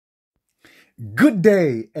Good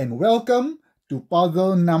day and welcome to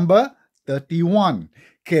puzzle number 31.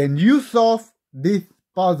 Can you solve this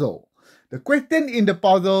puzzle? The question in the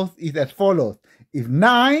puzzle is as follows. If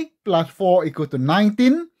 9 plus 4 equals to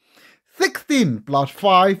 19, 16 plus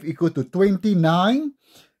 5 equals to 29,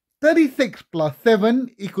 36 plus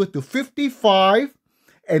 7 equals to 55,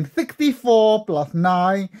 and 64 plus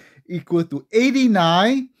 9 equals to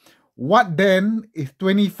 89, what then is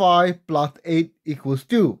 25 plus 8 equals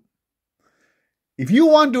to? If you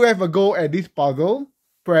want to have a go at this puzzle,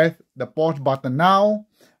 press the pause button now.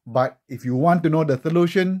 But if you want to know the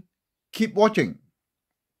solution, keep watching.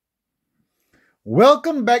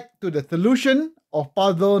 Welcome back to the solution of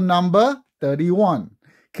puzzle number 31.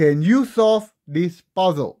 Can you solve this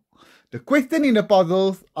puzzle? The question in the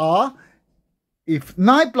puzzles are, if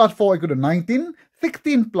 9 plus 4 equals to 19,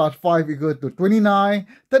 16 plus 5 equals to 29,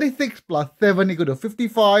 36 plus 7 equals to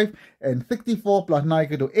 55, and 64 plus 9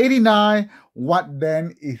 equals to 89, what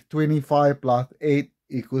then is 25 plus 8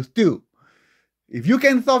 equals to? If you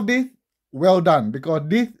can solve this, well done, because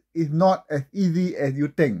this is not as easy as you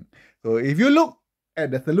think. So if you look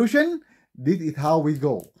at the solution, this is how we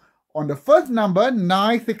go. On the first number,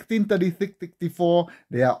 9, 16, 36, 64,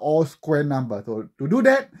 they are all square numbers. So to do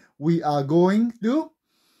that, we are going to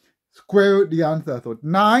square root the answer. So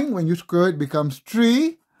 9, when you square it, becomes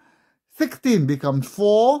 3. 16 becomes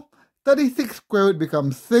 4. 36 square root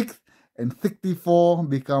becomes 6. And 64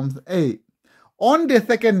 becomes 8. On the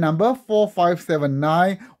second number, 4, 5, 7,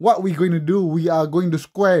 9, what we're going to do, we are going to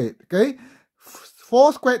square it. Okay?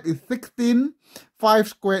 4 squared is 16. 5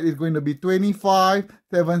 squared is going to be 25.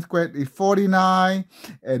 7 squared is 49.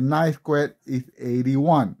 And 9 squared is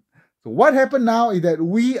 81. So what happened now is that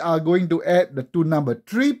we are going to add the two numbers.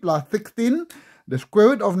 3 plus 16. The square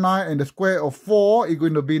root of 9 and the square of 4 is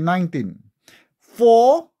going to be 19.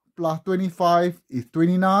 4 plus 25 is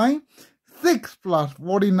 29. 6 plus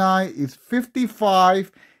 49 is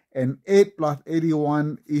 55. And 8 plus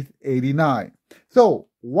 81 is 89. So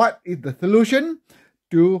what is the solution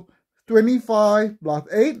to 25 plus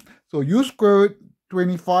 8? So you square root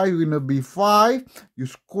 25 is going to be 5. You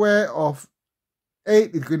square of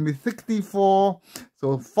 8 is going to be 64.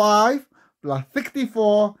 So 5 plus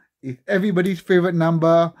 64 is everybody's favorite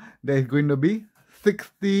number. That is going to be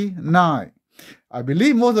 69. I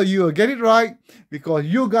believe most of you will get it right because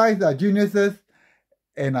you guys are geniuses.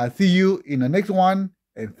 And I'll see you in the next one,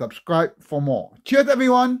 and subscribe for more. Cheers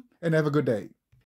everyone and have a good day.